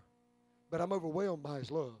power, but I'm overwhelmed by his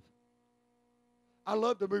love. I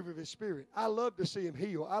love the move of his Spirit. I love to see him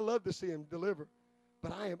heal. I love to see him deliver,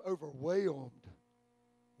 but I am overwhelmed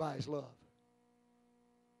by his love.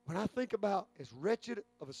 When I think about as wretched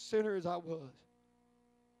of a sinner as I was,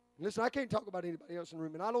 listen, I can't talk about anybody else in the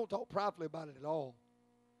room, and I don't talk pridefully about it at all.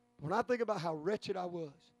 When I think about how wretched I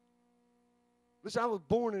was, listen, I was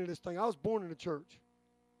born into this thing. I was born in a church.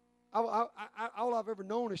 All I've ever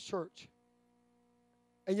known is church.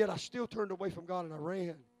 And yet I still turned away from God and I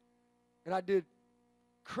ran. And I did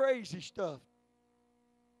crazy stuff.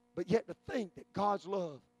 But yet to think that God's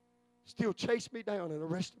love still chased me down and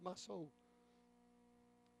arrested my soul.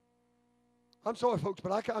 I'm sorry, folks,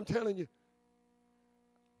 but I'm telling you,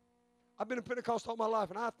 I've been in Pentecost all my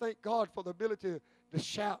life, and I thank God for the ability to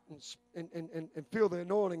shout and feel the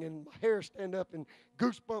anointing and my hair stand up and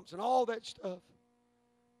goosebumps and all that stuff.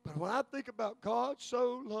 But when I think about God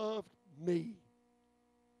so loved me,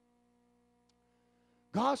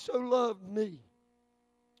 God so loved me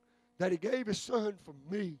that he gave his son for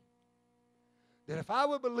me, that if I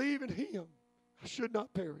would believe in him, I should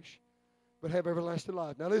not perish, but have everlasting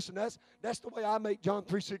life. Now listen, that's the way I make John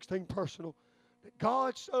 3:16 personal. That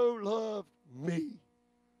God so loved me.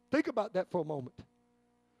 Think about that for a moment.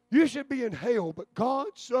 You should be in hell, but God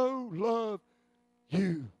so loved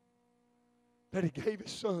you that he gave his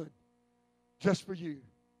son just for you.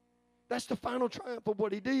 That's the final triumph of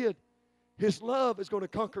what he did. His love is going to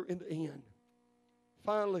conquer in the end.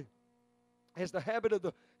 Finally, as the habit of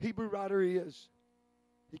the Hebrew writer is,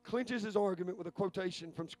 he clinches his argument with a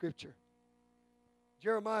quotation from Scripture.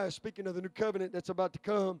 Jeremiah is speaking of the new covenant that's about to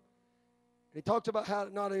come. And he talks about how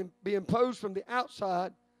it not be imposed from the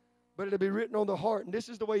outside, but it'll be written on the heart. And this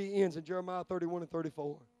is the way he ends in Jeremiah 31 and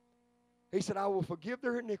 34. He said, I will forgive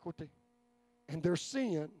their iniquity, and their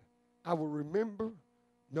sin I will remember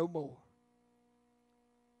no more.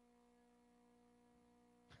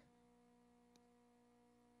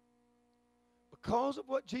 Because of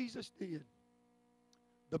what Jesus did,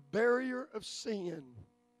 the barrier of sin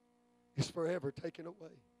is forever taken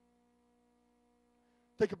away.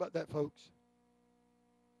 Think about that, folks.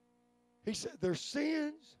 He said, their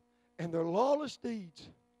sins and their lawless deeds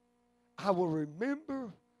I will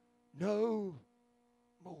remember no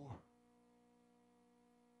more.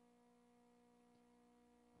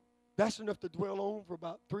 That's enough to dwell on for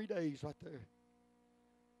about 3 days right there.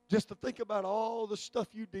 Just to think about all the stuff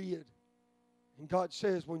you did. And God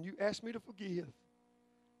says, when you ask me to forgive,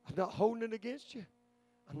 I'm not holding it against you.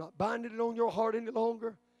 I'm not binding it on your heart any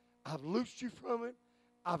longer. I've loosed you from it.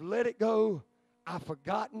 I've let it go. I've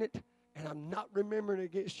forgotten it. And I'm not remembering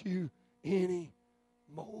against you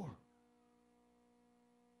anymore.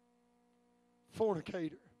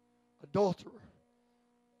 Fornicator, adulterer,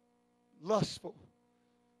 lustful,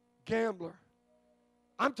 gambler.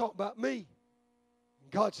 I'm talking about me.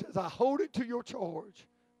 God says, I hold it to your charge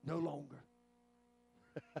no longer.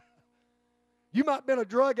 You might have been a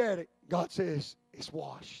drug addict. God says, it's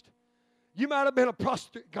washed. You might have been a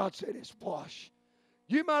prostitute. God said, it's washed.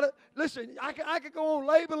 You might have, listen, I could go on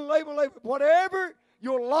labeling. Whatever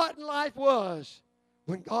your lot in life was,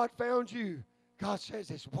 when God found you, God says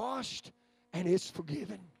it's washed and it's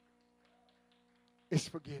forgiven. It's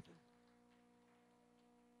forgiven.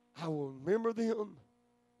 I will remember them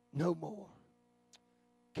no more.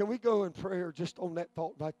 Can we go in prayer just on that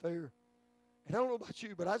thought right there? And I don't know about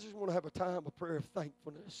you, but I just want to have a time of prayer of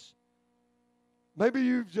thankfulness. Maybe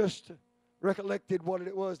you've just recollected what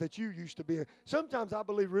it was that you used to be. Sometimes I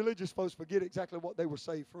believe religious folks forget exactly what they were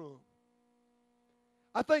saved from.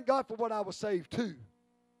 I thank God for what I was saved to.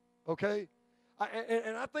 Okay?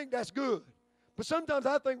 And I think that's good. But sometimes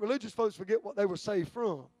I think religious folks forget what they were saved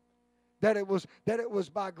from. That it was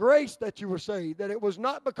by grace that you were saved. That it was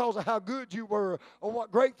not because of how good you were or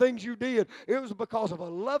what great things you did. It was because of a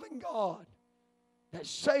loving God that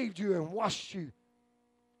saved you and washed you.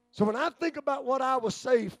 So when I think about what I was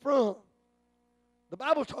saved from, the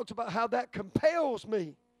Bible talks about how that compels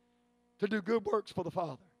me to do good works for the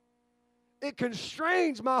Father. It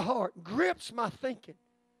constrains my heart, grips my thinking.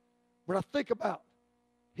 When I think about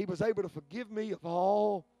He was able to forgive me of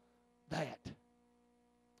all that.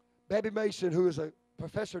 Babby Mason, who is a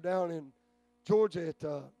professor down in Georgia at,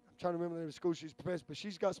 I'm trying to remember the name of the school she's a professor, but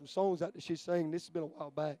she's got some songs out that she's sang. This has been a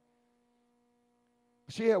while back.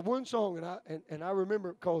 She had one song, and I remember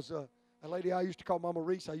it because a lady I used to call Mama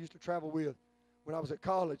Reese I used to travel with when I was at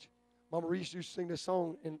college. Mama Reese used to sing this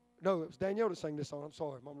song, and no, it was Danielle that sang this song. I'm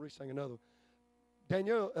sorry, Mama Reese sang another.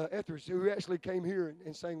 Danielle Etheridge, who actually came here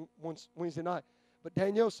and sang once Wednesday night. But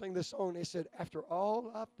Danielle sang this song, and it said, after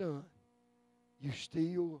all I've done, you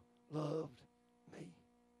still loved me.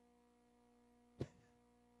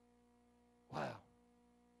 Wow.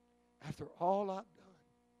 After all I've done,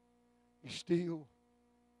 you still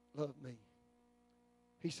love me.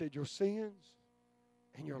 He said, your sins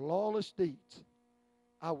and your lawless deeds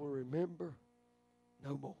I will remember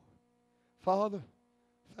no more. Father,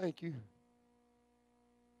 thank you.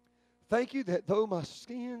 Thank you that though my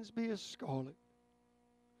sins be as scarlet,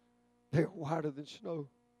 they're whiter than snow.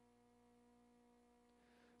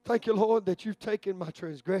 Thank you, Lord, that you've taken my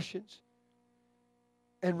transgressions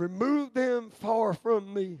and removed them far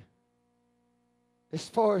from me, as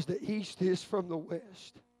far as the east is from the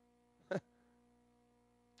west.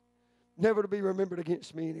 Never to be remembered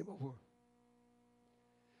against me anymore.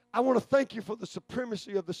 I want to thank you for the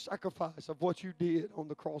supremacy of the sacrifice of what you did on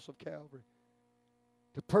the cross of Calvary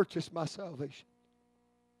to purchase my salvation,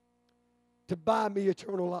 to buy me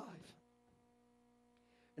eternal life.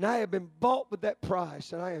 And I have been bought with that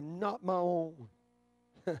price, and I am not my own.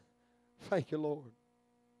 Thank you, Lord.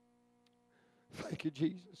 Thank you,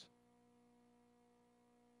 Jesus.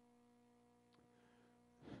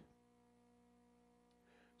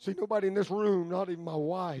 See, nobody in this room, not even my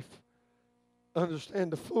wife,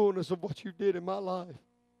 understand the fullness of what you did in my life.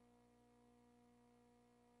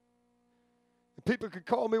 And people can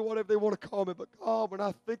call me whatever they want to call me, but God, when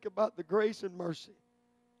I think about the grace and mercy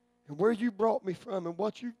and where you brought me from and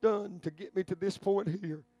what you've done to get me to this point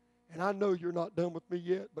here, and I know you're not done with me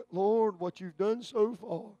yet, but Lord, what you've done so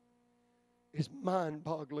far is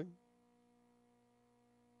mind-boggling.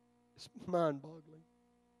 It's mind-boggling.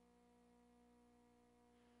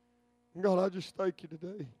 God, I just thank you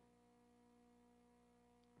today.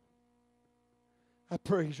 I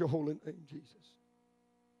praise your holy name, Jesus.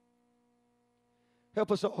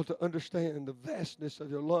 Help us all to understand the vastness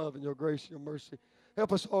of your love and your grace and your mercy.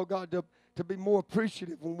 Help us all, God, to be more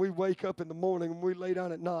appreciative when we wake up in the morning and we lay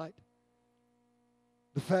down at night.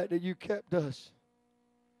 The fact that you kept us,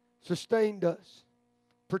 sustained us,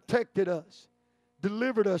 protected us,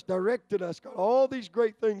 delivered us, directed us, God. All these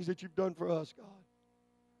great things that you've done for us, God.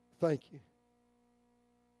 Thank you.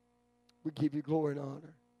 We give you glory and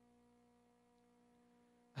honor.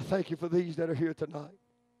 I thank you for these that are here tonight.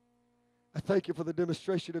 I thank you for the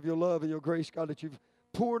demonstration of your love and your grace, God, that you've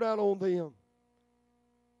poured out on them,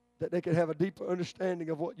 that they can have a deeper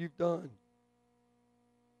understanding of what you've done.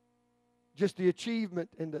 Just the achievement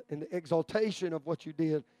and the exaltation of what you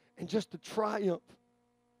did, and just the triumph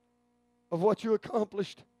of what you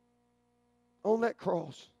accomplished on that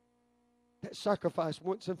cross. That sacrifice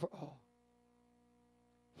once and for all.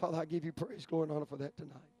 Father, I give you praise, glory, and honor for that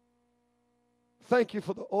tonight. Thank you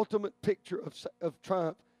for the ultimate picture of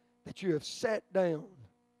triumph that you have sat down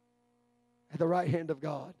at the right hand of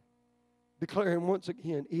God, declaring once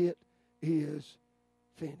again, it is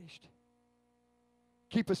finished.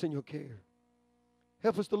 Keep us in your care.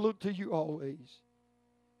 Help us to look to you always.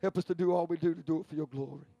 Help us to do all we do to do it for your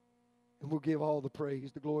glory. And we'll give all the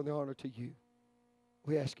praise, the glory, and the honor to you.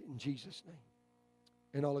 We ask it in Jesus' name.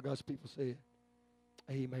 And all of God's people said,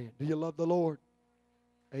 amen. Do you love the Lord?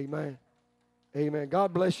 Amen. Amen.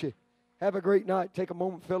 God bless you. Have a great night. Take a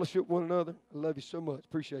moment, fellowship with one another. I love you so much.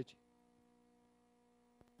 Appreciate you.